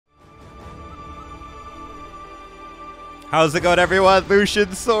How's it going, everyone?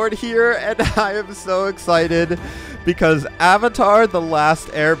 Lucian Sword here, and I am so excited because Avatar: The Last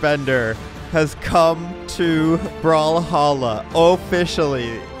Airbender has come to Brawlhalla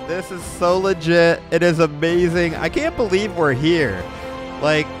officially. This is so legit. It is amazing. I can't believe we're here.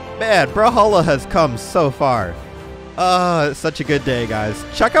 Like, man, Brawlhalla has come so far. It's such a good day, guys.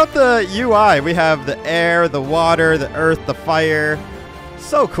 Check out the UI. We have the air, the water, the earth, the fire.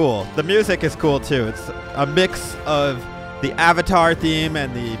 So cool. The music is cool too. It's a mix of the Avatar theme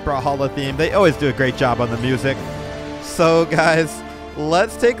and the Brawlhalla theme. They always do a great job on the music. So guys,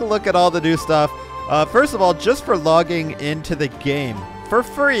 let's take a look at all the new stuff. First of all, just for logging into the game, for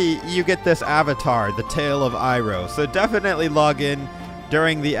free, you get this avatar, the Tale of Iroh. So definitely log in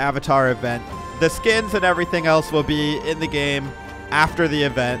during the Avatar event. The skins and everything else will be in the game after the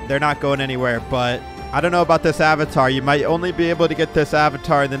event. They're not going anywhere, but I don't know about this avatar. You might only be able to get this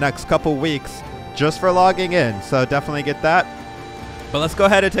avatar in the next couple weeks just for logging in, so definitely get that. But let's go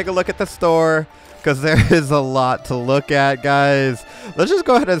ahead and take a look at the store because there is a lot to look at, guys. Let's just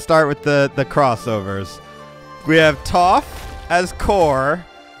go ahead and start with the crossovers. We have Toph as Core,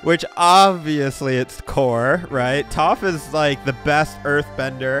 which obviously it's Core, right? Toph is like the best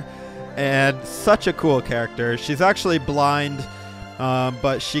earthbender and such a cool character. She's actually blind,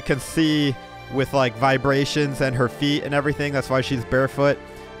 but she can see with like vibrations and her feet and everything. That's why she's barefoot.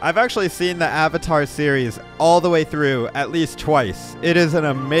 I've actually seen the Avatar series all the way through at least twice. It is an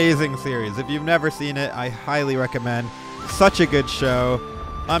amazing series. If you've never seen it, I highly recommend. Such a good show.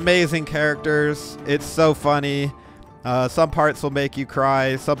 Amazing characters. It's so funny. Some parts will make you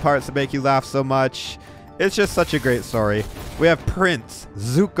cry. Some parts will make you laugh so much. It's just such a great story. We have Prince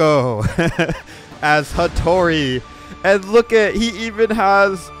Zuko as Hattori. And look at, he even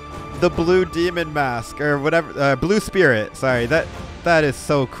has the blue demon mask or whatever, blue spirit. Sorry, that is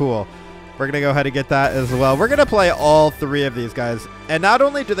so cool. We're going to go ahead and get that as well. We're going to play all three of these guys. And not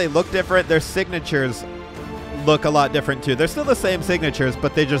only do they look different, their signatures look a lot different too. They're still the same signatures,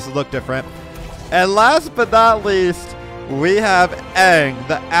 but they just look different. And last but not least, we have Aang,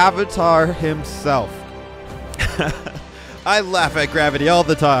 the Avatar himself. I laugh at gravity all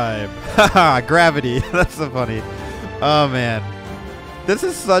the time. Haha, gravity. That's so funny. Oh, man. This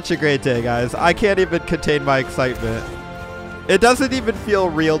is such a great day, guys. I can't even contain my excitement. It doesn't even feel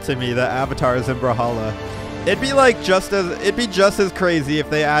real to me that Avatar is in Brawlhalla. It'd be just as crazy if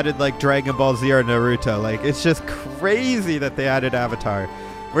they added like Dragon Ball Z or Naruto. Like, it's just crazy that they added Avatar.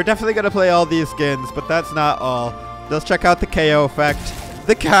 We're definitely gonna play all these skins, but that's not all. Let's check out the KO effect.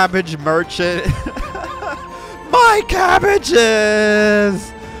 The cabbage merchant. My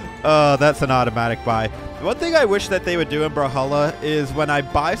cabbages! Oh, that's an automatic buy. One thing I wish that they would do in Brawlhalla is when I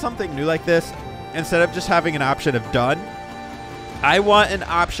buy something new like this, instead of just having an option of done, I want an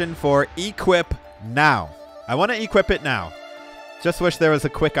option for equip now. I want to equip it now. Just wish there was a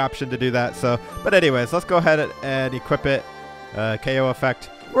quick option to do that. So, but anyways, let's go ahead and equip it. KO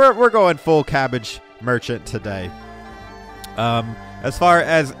effect. We're going full cabbage merchant today. As far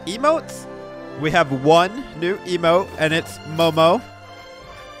as emotes, we have one new emote, and it's Momo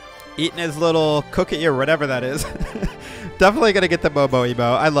eating his little cookie or whatever that is. Definitely gonna get the Momo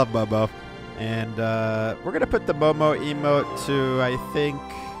emote. I love Momo. And we're going to put the Momo emote to, I think,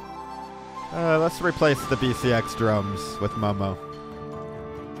 let's replace the BCX drums with Momo.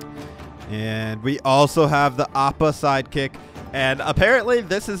 And we also have the Appa sidekick. And apparently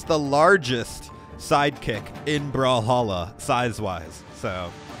this is the largest sidekick in Brawlhalla, size-wise.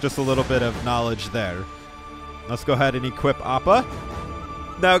 So just a little bit of knowledge there. Let's go ahead and equip Appa.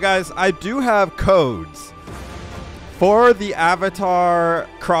 Now, guys, I do have codes for the Avatar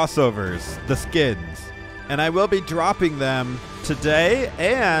crossovers, the skins, and I will be dropping them today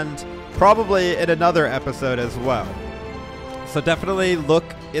and probably in another episode as well. So definitely look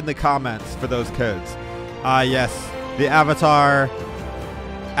in the comments for those codes. Yes, the avatars.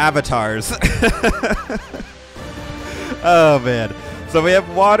 Oh, man. So we have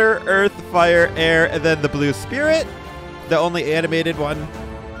water, earth, fire, air, and then the blue spirit. The only animated one.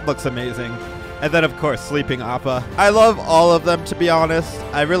 Looks amazing. And then, of course, Sleeping Appa. I love all of them, to be honest.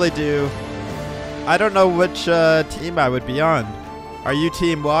 I really do. I don't know which team I would be on. Are you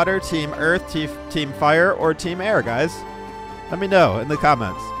Team Water, Team Earth, Team Fire, or Team Air, guys? Let me know in the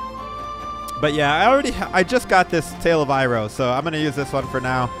comments. But yeah, I just got this Tale of Iroh, so I'm going to use this one for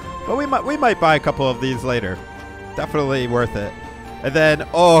now. But we might buy a couple of these later. Definitely worth it. And then,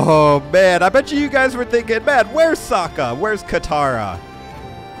 oh, man, I bet you guys were thinking, man, where's Sokka? Where's Katara?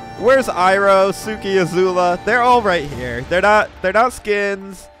 Where's Iroh, Suki, Azula? They're all right here. They're not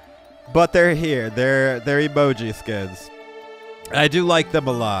skins, but they're here. They're emoji skins. I do like them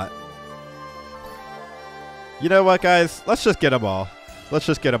a lot. You know what, guys? Let's just get them all. Let's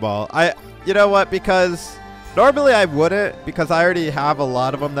just get them all. You know what? Because normally I wouldn't, because I already have a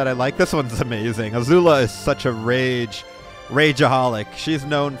lot of them that I like. This one's amazing. Azula is such a rageaholic. She's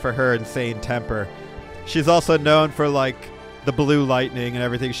known for her insane temper. She's also known for, like, the blue lightning and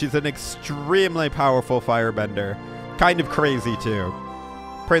everything. She's an extremely powerful firebender. Kind of crazy, too.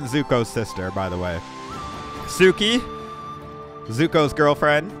 Prince Zuko's sister, by the way. Suki, Zuko's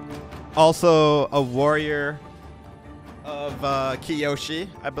girlfriend. Also a warrior of Kyoshi,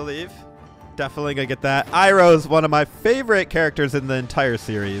 I believe. Definitely gonna get that. Iroh's one of my favorite characters in the entire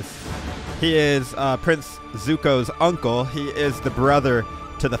series. He is Prince Zuko's uncle. He is the brother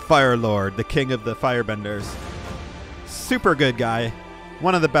to the Fire Lord, the king of the firebenders. Super good guy.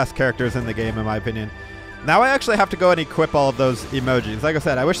 One of the best characters in the game, in my opinion. Now I actually have to go and equip all of those emojis. Like I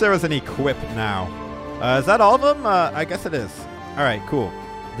said, I wish there was an equip now. Is that all of them? I guess it is. All right, cool.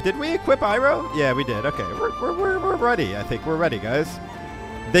 Did we equip Iroh? Yeah, we did. Okay, we're ready. I think we're ready, guys.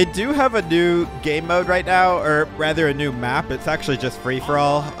 They do have a new game mode right now, or rather a new map. It's actually just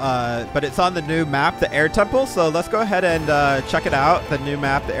free-for-all, but it's on the new map, the Air Temple. So let's go ahead and check it out, the new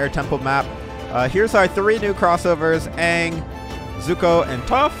map, the Air Temple map. Here's our 3 new crossovers, Aang, Zuko, and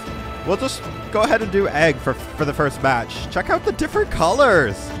Toph. We'll just go ahead and do Aang for the first match. Check out the different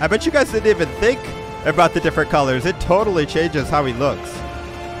colors. I bet you guys didn't even think about the different colors. It totally changes how he looks.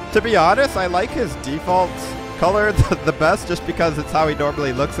 To be honest, I like his default color the best just because it's how he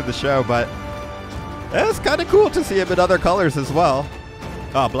normally looks in the show, but it's kind of cool to see him in other colors as well.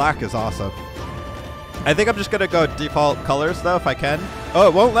 Oh, black is awesome. I think I'm just going to go default colors, though, if I can. Oh,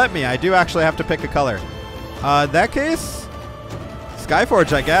 it won't let me. I do actually have to pick a color. In that case,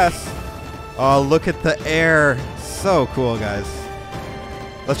 Skyforge, I guess. Oh, look at the air. So cool, guys.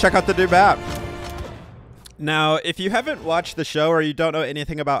 Let's check out the new map. Now, if you haven't watched the show or you don't know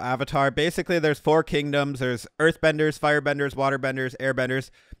anything about Avatar, basically there's 4 kingdoms. There's earthbenders, firebenders, waterbenders,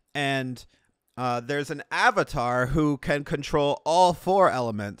 airbenders, and there's an avatar who can control all 4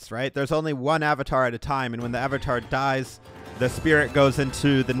 elements, right? There's only one avatar at a time, and when the avatar dies, the spirit goes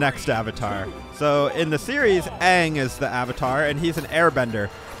into the next avatar. So in the series, Aang is the avatar, and he's an airbender,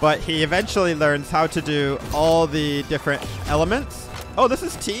 but he eventually learns how to do all the different elements. Oh, this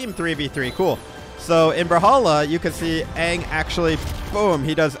is Team 3v3. Cool. So in Brawlhalla, you can see Aang actually, boom,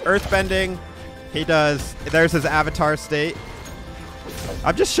 he does earthbending. There's his avatar state.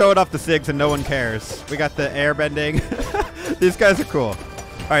 I'm just showing off the SIGs and no one cares. We got the airbending. These guys are cool.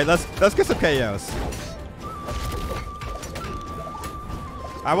 All right, let's get some KOs.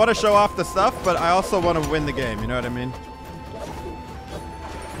 I want to show off the stuff, but I also want to win the game. You know what I mean?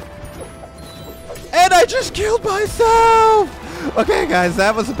 And I just killed myself! Okay, guys,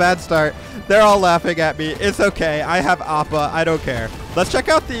 that was a bad start. They're all laughing at me. It's okay. I have Appa. I don't care. Let's check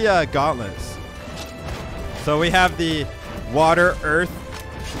out the gauntlets. So we have the water, earth.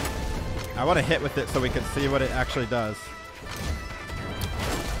 I want to hit with it so we can see what it actually does.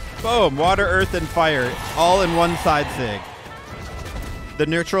 Boom. Water, earth, and fire. All in one side SIG. The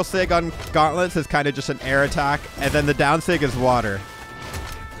neutral SIG on gauntlets is kind of just an air attack. And then the down SIG is water.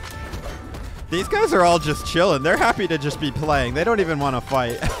 These guys are all just chilling. They're happy to just be playing. They don't even want to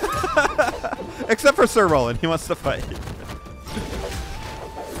fight. Except for Sir Roland. He wants to fight.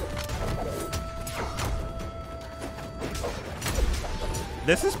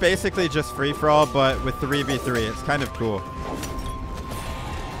 This is basically just free-for-all, but with 3v3. It's kind of cool.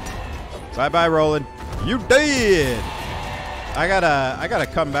 Bye-bye, Roland. You did! I gotta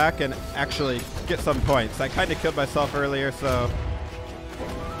come back and actually get some points. I kind of killed myself earlier, so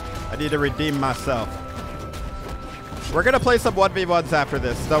I need to redeem myself. We're going to play some 1v1s after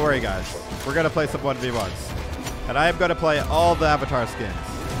this. Don't worry, guys. We're going to play some 1v1s. And I am going to play all the avatar skins.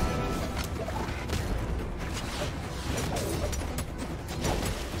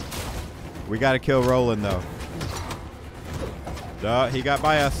 We got to kill Roland, though. No, he got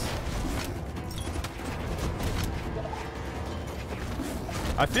by us.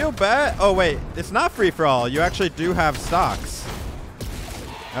 I feel bad. Oh, wait. It's not free-for-all. You actually do have stocks.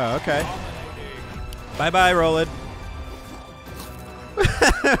 Oh, okay. Bye-bye, Roland.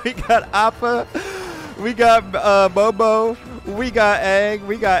 We got Appa. We got Momo. We got Aang.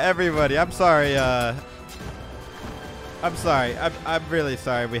 We got everybody. I'm sorry. I'm sorry. I'm really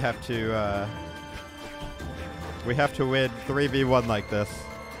sorry. We have to win 3v1 like this.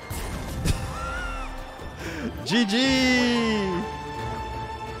 GG.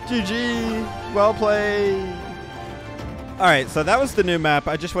 GG. Well played. Alright, so that was the new map.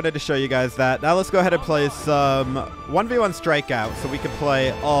 I just wanted to show you guys that. Now let's go ahead and play some 1v1 strikeout so we can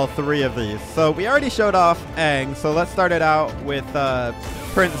play all 3 of these. So we already showed off Aang, so let's start it out with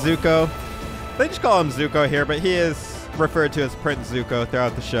Prince Zuko. They just call him Zuko here, but he is referred to as Prince Zuko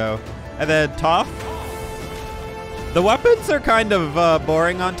throughout the show. And then Toph. The weapons are kind of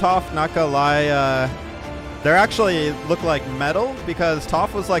boring on Toph, not gonna lie. They actually look like metal because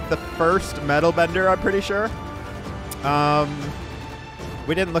Toph was like the first metal bender, I'm pretty sure.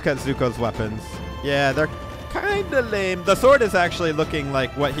 We didn't look at Zuko's weapons. Yeah, they're kind of lame. The sword is actually looking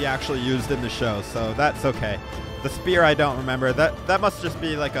like what he actually used in the show, so that's okay. The spear I don't remember. That must just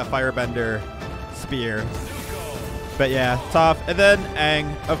be like a firebender spear. But yeah, Toph. And then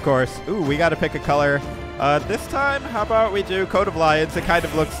Aang, of course. Ooh, we got to pick a color. This time, how about we do Coat of Lions? It kind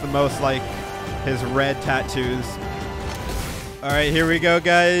of looks the most like his red tattoos. All right, here we go,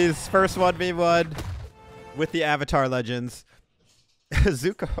 guys. First 1v1 with the Avatar Legends.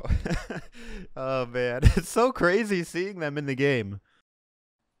 Zuko. Oh, man. It's so crazy seeing them in the game.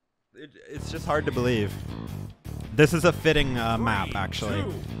 It's just hard to believe. This is a fitting map, actually.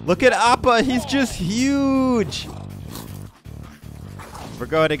 Look at Appa. He's just huge. We're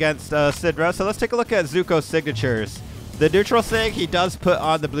going against Sidra. So let's take a look at Zuko's signatures. The neutral sig, he does put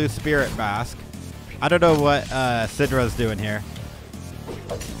on the blue spirit mask. I don't know what Sidra's doing here.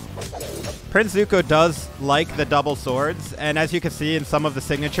 Prince Zuko does like the double swords, and as you can see in some of the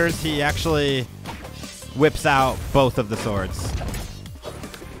signatures, he actually whips out both of the swords.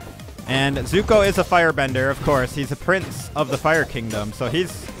 And Zuko is a firebender, of course. He's a prince of the Fire Kingdom, so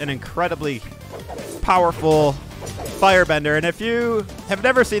he's an incredibly powerful firebender. And if you have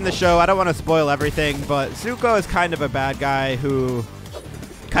never seen the show, I don't want to spoil everything, but Zuko is kind of a bad guy who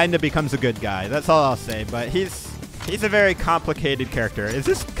kind of becomes a good guy. That's all I'll say, but he's a very complicated character. Is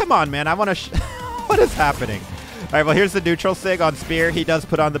this... Come on, man. I want to... What is happening? All right, well, here's the neutral sig on Spear. He does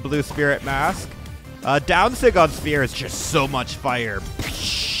put on the blue spirit mask. Down sig on Spear is just so much fire.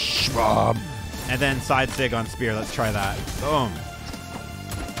 And then side sig on Spear. Let's try that. Boom.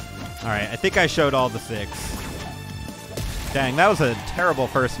 All right, I think I showed all the sigs. Dang, that was a terrible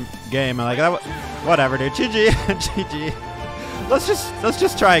first game. Like that. Whatever, dude. GG. GG. Let's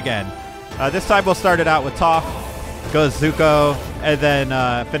just try again. This time we'll start it out with Toph. Goes Zuko, and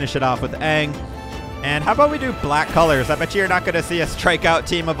then finish it off with Aang. And how about we do black colors? I bet you're not going to see a strikeout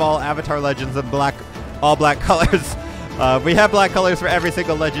team of all Avatar Legends in all black colors. We have black colors for every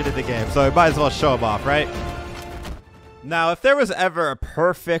single legend in the game, so we might as well show them off, right? Now, if there was ever a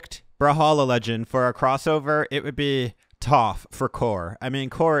perfect Brawlhalla legend for a crossover, it would be Toph for Core. I mean,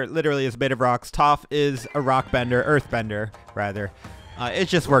 Core literally is made of rocks. Toph is a rock bender, earth bender, rather. It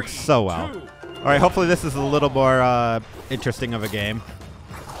just works so well. All right, hopefully this is a little more interesting of a game.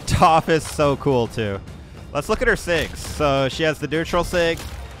 Toph is so cool, too. Let's look at her sigs. So she has the neutral sig,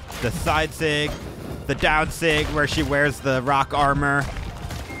 the side sig, the down sig, where she wears the rock armor.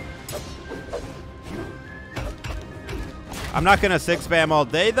 I'm not going to sig spam all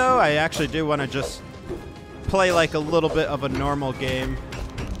day, though. I actually do want to just play like a little bit of a normal game.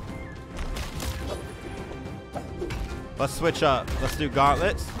 Let's switch up. Let's do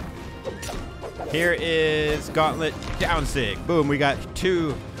gauntlets. Here is gauntlet down sig. Boom, we got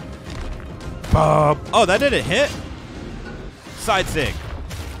two. Boom. Oh, that didn't hit. Side sig.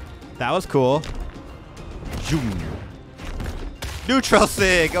 That was cool. Zoom. Neutral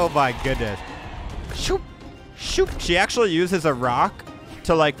sig. Oh my goodness. Shoop. Shoop. She actually uses a rock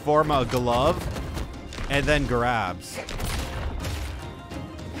to like form a glove and then grabs.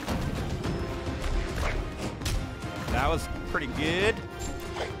 That was pretty good.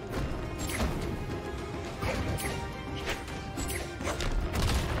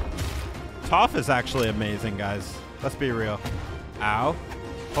 Toph is actually amazing, guys. Let's be real. Ow.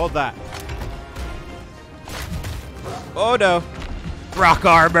 Hold that. Oh, no. Rock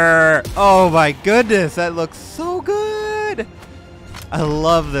armor. Oh, my goodness. That looks so good. I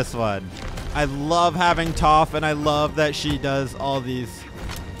love this one. I love having Toph, and I love that she does all these...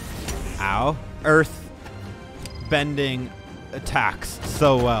 Ow. Earth bending attacks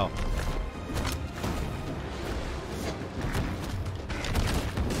so well.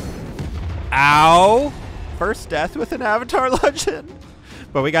 Ow! First death with an Avatar legend.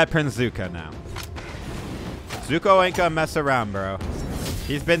 But we got Prince Zuko now. Zuko ain't gonna mess around, bro.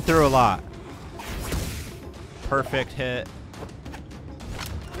 He's been through a lot. Perfect hit.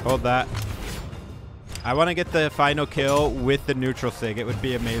 Hold that. I want to get the final kill with the neutral sig. It would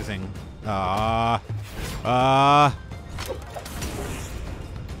be amazing.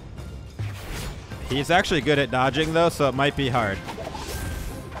 He's actually good at dodging, though, so it might be hard.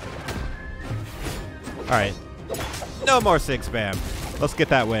 All right. No more sig spam. Let's get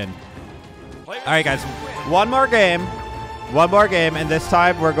that win. All right, guys. One more game. One more game, and this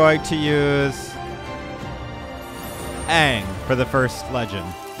time we're going to use Aang for the first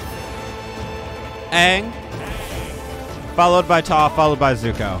legend. Aang, followed by Toph, followed by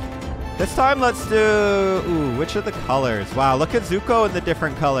Zuko. This time, let's do... Ooh, which are the colors? Wow, look at Zuko in the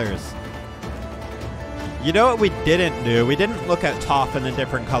different colors. You know what we didn't do? We didn't look at Toph in the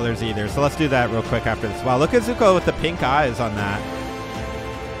different colors either, so let's do that real quick after this. Wow, look at Zuko with the pink eyes on that.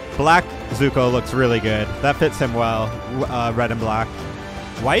 Black Zuko looks really good. That fits him well, red and black.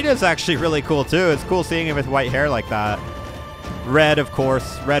 White is actually really cool, too. It's cool seeing him with white hair like that. Red, of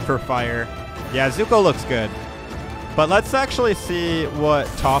course. Red for fire. Yeah, Zuko looks good. But let's actually see what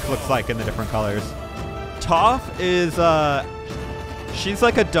Toph looks like in the different colors. Toph is, she's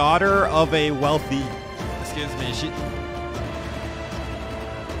like a daughter of a wealthy... Excuse me.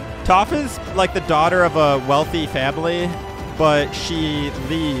 Toph is like the daughter of a wealthy family, but she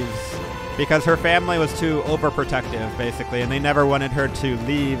leaves because her family was too overprotective, basically, and they never wanted her to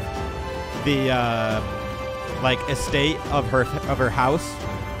leave the like estate of her house.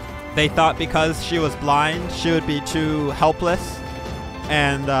 They thought because she was blind, she would be too helpless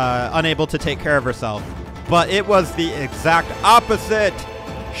and unable to take care of herself. But it was the exact opposite.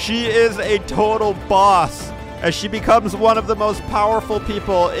 She is a total boss, as she becomes one of the most powerful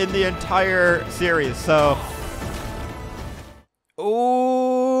people in the entire series. So,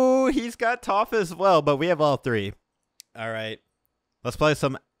 ooh, he's got Toph as well, but we have all three. All right, let's play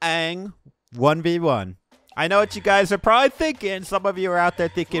some Aang 1v1. I know what you guys are probably thinking. Some of you are out there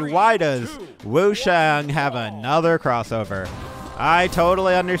thinking, why does Wu Shang have another crossover? I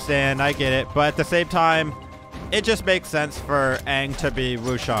totally understand. I get it. But at the same time, it just makes sense for Aang to be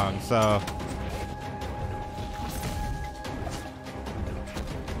Wu Shang, so...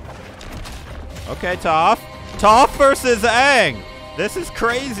 Okay, Toph. Toph versus Aang! This is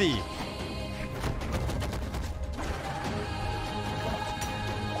crazy!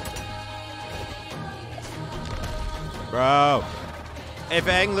 Bro. If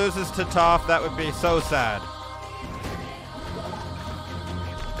Aang loses to Toph, that would be so sad.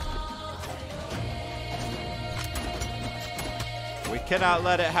 We cannot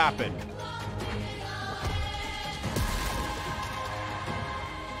let it happen.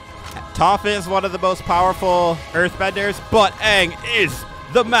 Toph is one of the most powerful earthbenders, but Aang is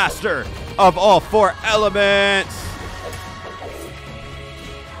the master of all 4 elements.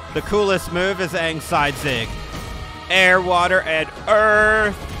 The coolest move is Aang's side zig. Air, water, and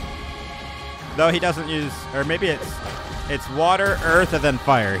earth. Though he doesn't use, or maybe it's water, earth, and then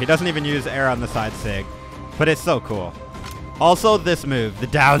fire. He doesn't even use air on the side sig, but it's so cool. Also this move, the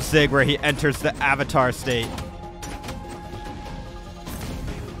down sig, where he enters the avatar state.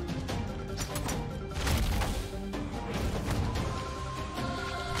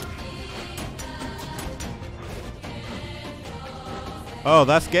 Oh,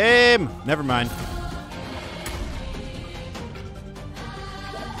 that's game. Never mind.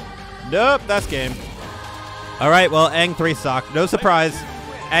 Nope, that's game. All right, well, Aang 3 sucked. No surprise.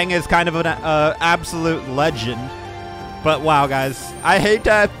 Aang is kind of an absolute legend. But wow, guys, I hate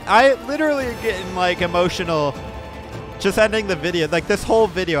that. I literally am getting like emotional just ending the video. Like this whole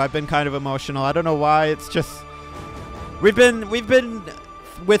video, I've been kind of emotional. I don't know why. It's just we've been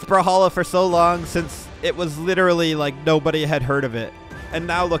with Brawlhalla for so long, since it was literally like nobody had heard of it. And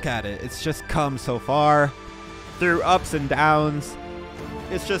now look at it. It's just come so far through ups and downs.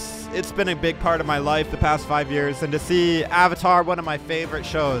 It's been a big part of my life the past 5 years, and to see Avatar, one of my favorite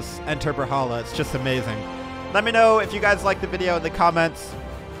shows, enter Brawlhalla, it's just amazing. Let me know if you guys like the video in the comments.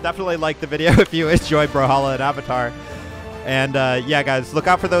 Definitely like the video if you enjoyed Brawlhalla and Avatar. And yeah, guys, look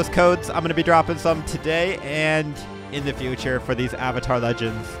out for those codes. I'm going to be dropping some today and in the future for these Avatar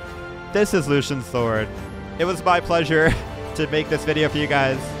Legends. This is Lucian Sword. It was my pleasure to make this video for you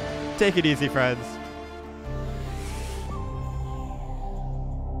guys. Take it easy, friends.